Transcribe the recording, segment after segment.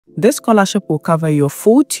This scholarship will cover your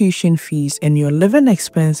full tuition fees and your living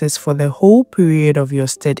expenses for the whole period of your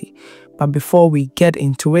study. But before we get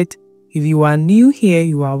into it, if you are new here,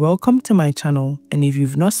 you are welcome to my channel, and if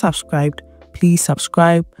you've not subscribed, please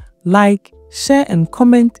subscribe, like, share and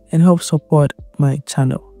comment and help support my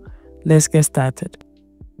channel. Let's get started.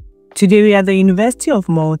 Today we are at the University of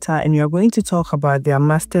Malta and we are going to talk about their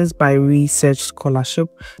Masters by Research Scholarship.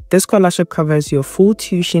 This scholarship covers your full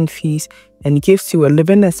tuition fees and gives you a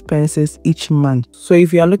living expenses each month. So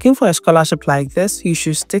if you are looking for a scholarship like this, you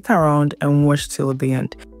should stick around and watch till the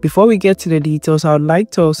end. Before we get to the details, I would like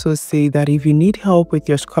to also say that if you need help with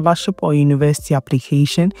your scholarship or university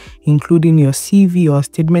application, including your CV or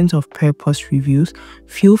statement of purpose reviews,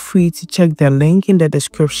 feel free to check the link in the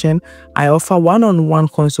description. I offer one-on-one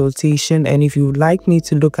consultation, and if you would like me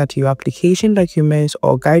to look at your application documents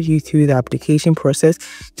or guide you through the application process,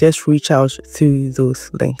 just reach out through those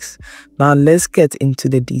links. Now let's get into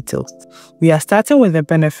the details. We are starting with the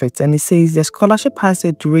benefits, and it says the scholarship has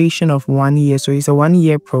a duration of 1 year, so it's a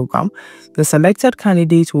 1-year program. The selected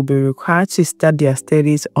candidates will be required to start their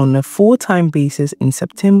studies on a full-time basis in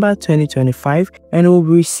September 2025 and will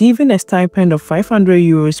be receiving a stipend of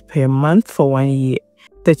 €500 per month for 1 year.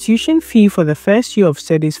 The tuition fee for the first year of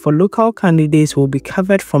studies for local candidates will be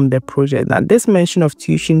covered from the project. Now, this mention of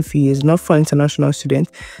tuition fee is not for international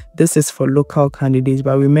students. This is for local candidates,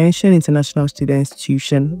 but we mention international students'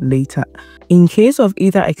 tuition later. In case of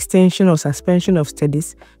either extension or suspension of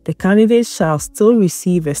studies, the candidates shall still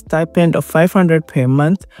receive a stipend of $500 per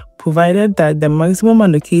month, provided that the maximum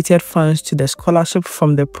allocated funds to the scholarship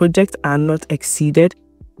from the project are not exceeded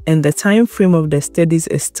and the time frame of the studies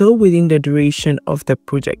is still within the duration of the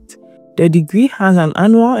project. The degree has an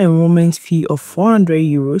annual enrollment fee of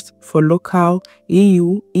 €400 for local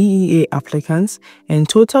EU, EEA applicants and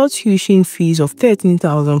total tuition fees of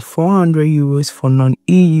 €13,400 for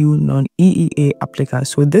non-EU, non-EEA applicants.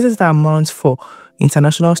 So this is the amount for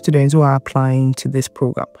international students who are applying to this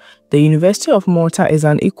program. The University of Malta is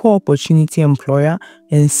an equal opportunity employer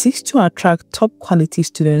and seeks to attract top quality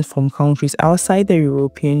students from countries outside the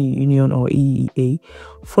European Union or EEA.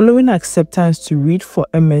 Following acceptance to read for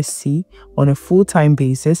MSc on a full-time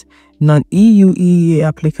basis, non-EU EEA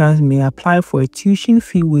applicants may apply for a tuition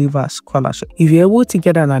fee waiver scholarship. If you're able to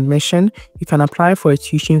get an admission, you can apply for a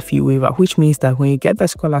tuition fee waiver, which means that when you get the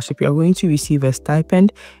scholarship, you're going to receive a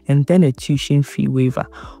stipend and then a tuition fee waiver.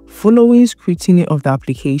 Following scrutiny of the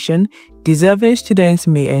application, deserving students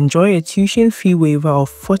may enjoy a tuition fee waiver of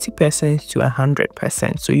 40% to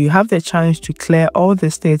 100%. So you have the chance to clear all the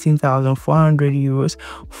 €13,400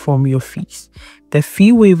 from your fees. The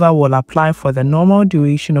fee waiver will apply for the normal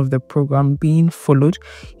duration of the program being followed.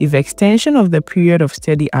 If extension of the period of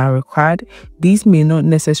study are required, these may not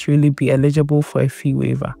necessarily be eligible for a fee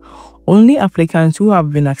waiver. Only applicants who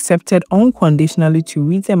have been accepted unconditionally to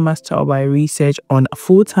read the Master by Research on a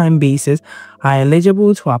full-time basis are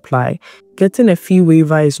eligible to apply. Getting a fee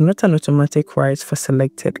waiver is not an automatic right for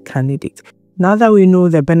selected candidates. Now that we know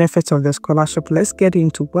the benefits of the scholarship, let's get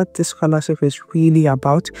into what this scholarship is really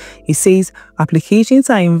about. It says applications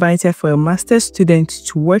are invited for a master's student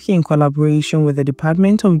to work in collaboration with the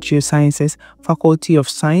Department of Geosciences, Faculty of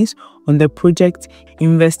Science, on the project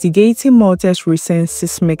investigating Malta's recent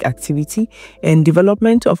seismic activity and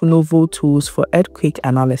development of novel tools for earthquake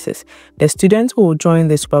analysis. The students will join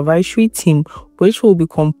the supervisory team, which will be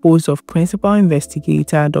composed of Principal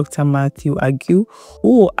Investigator Dr. Matthew Agu,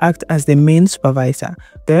 who will act as the main supervisor.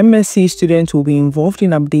 The MSc students will be involved in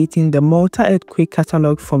updating the Malta Earthquake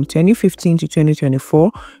Catalogue from 2015 to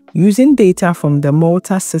 2024, using data from the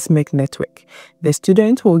Malta Seismic Network. The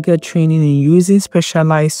students will get training in using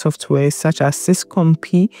specialized software such as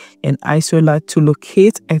SysComP and Isolat to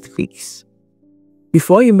locate earthquakes.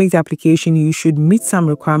 Before you make the application, you should meet some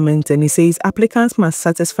requirements, and it says applicants must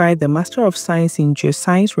satisfy the Master of Science in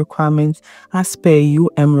Geoscience requirements as per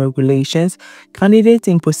regulations. Candidates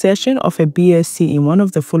in possession of a BSc in one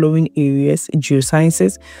of the following areas: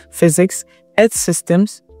 geosciences, physics, earth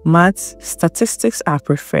systems, maths, statistics are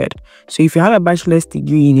preferred. So if you have a bachelor's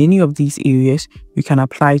degree in any of these areas, you can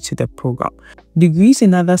apply to the program. Degrees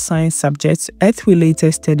in other science subjects,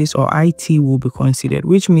 earth-related studies or IT will be considered,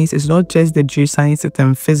 which means it's not just the geosciences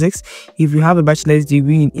and physics. If you have a bachelor's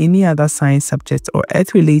degree in any other science subject or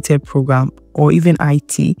earth-related program or even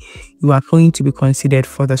IT, you are going to be considered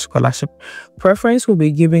for the scholarship. Preference will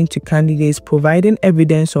be given to candidates providing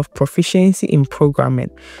evidence of proficiency in programming.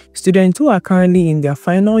 Students who are currently in their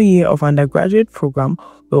final year of undergraduate program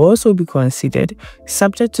will also be considered,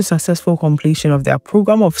 subject to successful completion of their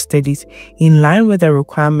program of studies in line with the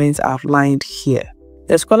requirements outlined here.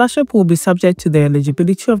 The scholarship will be subject to the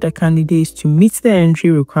eligibility of the candidates to meet the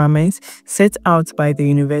entry requirements set out by the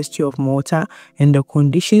University of Malta and the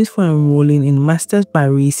conditions for enrolling in Masters by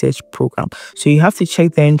Research program. So you have to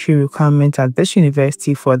check the entry requirements at this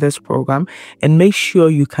university for this program and make sure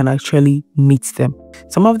you can actually meet them.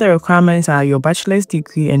 Some of the requirements are your bachelor's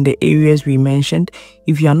degree and the areas we mentioned.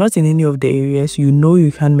 If you are not in any of the areas, you know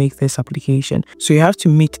you can make this application. So you have to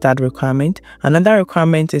meet that requirement. Another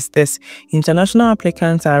requirement is this: international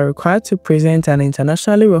applicants are required to present an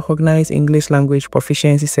internationally recognized English language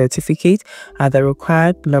proficiency certificate at the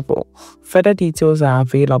required level. Further details are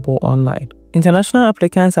available online. International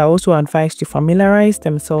applicants are also advised to familiarize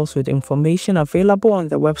themselves with information available on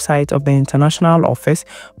the website of the International Office,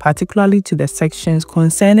 particularly to the sections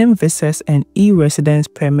concerning visas and e-residence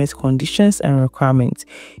permit conditions and requirements.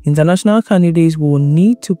 International candidates will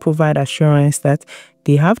need to provide assurance that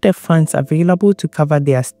they have the funds available to cover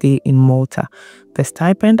their stay in Malta. The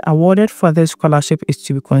stipend awarded for this scholarship is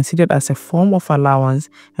to be considered as a form of allowance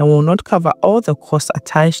and will not cover all the costs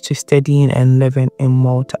attached to studying and living in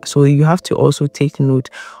Malta. So you have to also take note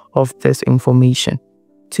of this information.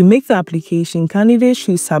 To make the application, candidates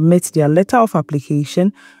should submit their letter of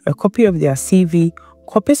application, a copy of their CV,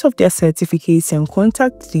 copies of their certificates, and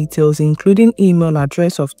contact details, including email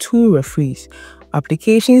address of 2 referees.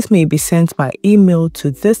 Applications may be sent by email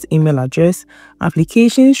to this email address.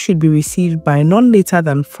 Applications should be received by not later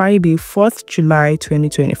than Friday, 4th July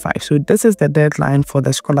 2025. So this is the deadline for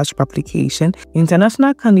the scholarship application.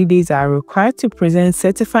 International candidates are required to present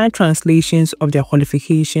certified translations of their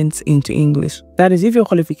qualifications into English. That is, if your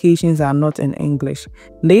qualifications are not in English,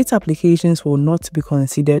 late applications will not be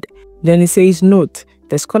considered. Then it says, note,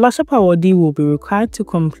 the scholarship awardee will be required to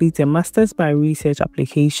complete a Masters by Research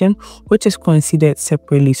application, which is considered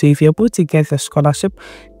separately. So if you're able to get the scholarship,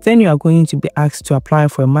 then you are going to be asked to apply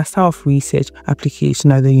for a Master of Research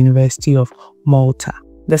application at the University of Malta.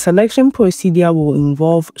 The selection procedure will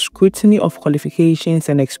involve scrutiny of qualifications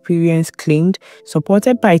and experience claimed,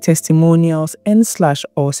 supported by testimonials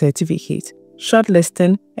and/or certificates,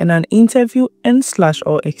 shortlisting, and an interview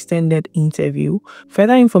and/or extended interview.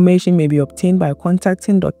 Further information may be obtained by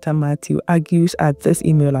contacting Dr. Matthew Argues at this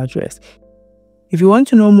email address. If you want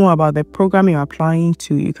to know more about the program you're applying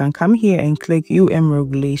to, you can come here and click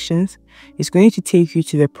regulations. It's going to take you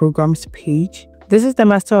to the programs page. This is the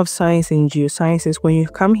Master of Science in Geosciences. When you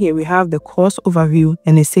come here, we have the course overview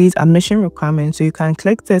and it says admission requirements. So you can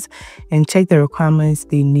click this and check the requirements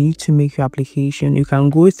they need to make your application. You can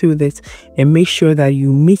go through this and make sure that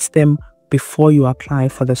you meet them before you apply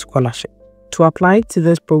for the scholarship. To apply to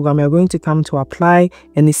this program, you're going to come to apply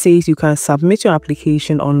and it says you can submit your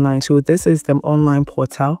application online. So this is the online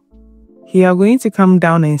portal. Here you're going to come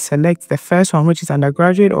down and select the first one, which is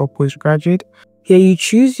undergraduate or postgraduate. Here you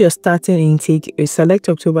choose your starting intake, you select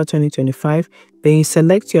October 2025, then you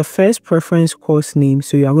select your first preference course name.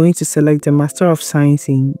 So you are going to select the Master of Science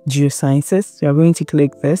in Geosciences. So you are going to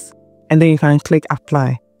click this and then you can click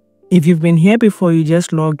apply. If you've been here before, you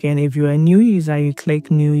just log in. If you're a new user, you click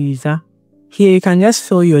new user. Here you can just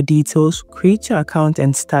fill your details, create your account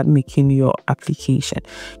and start making your application.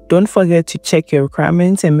 Don't forget to check your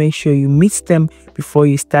requirements and make sure you meet them before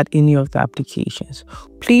you start any of the applications.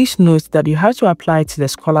 Please note that you have to apply to the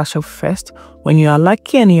scholarship first. When you are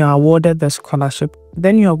lucky and you are awarded the scholarship,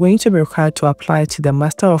 then you are going to be required to apply to the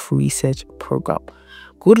Master of Research program.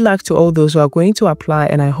 Good luck to all those who are going to apply,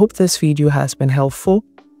 and I hope this video has been helpful.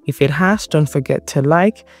 If it has, don't forget to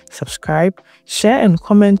like, subscribe, share and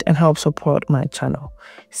comment and help support my channel.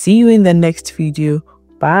 See you in the next video.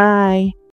 Bye.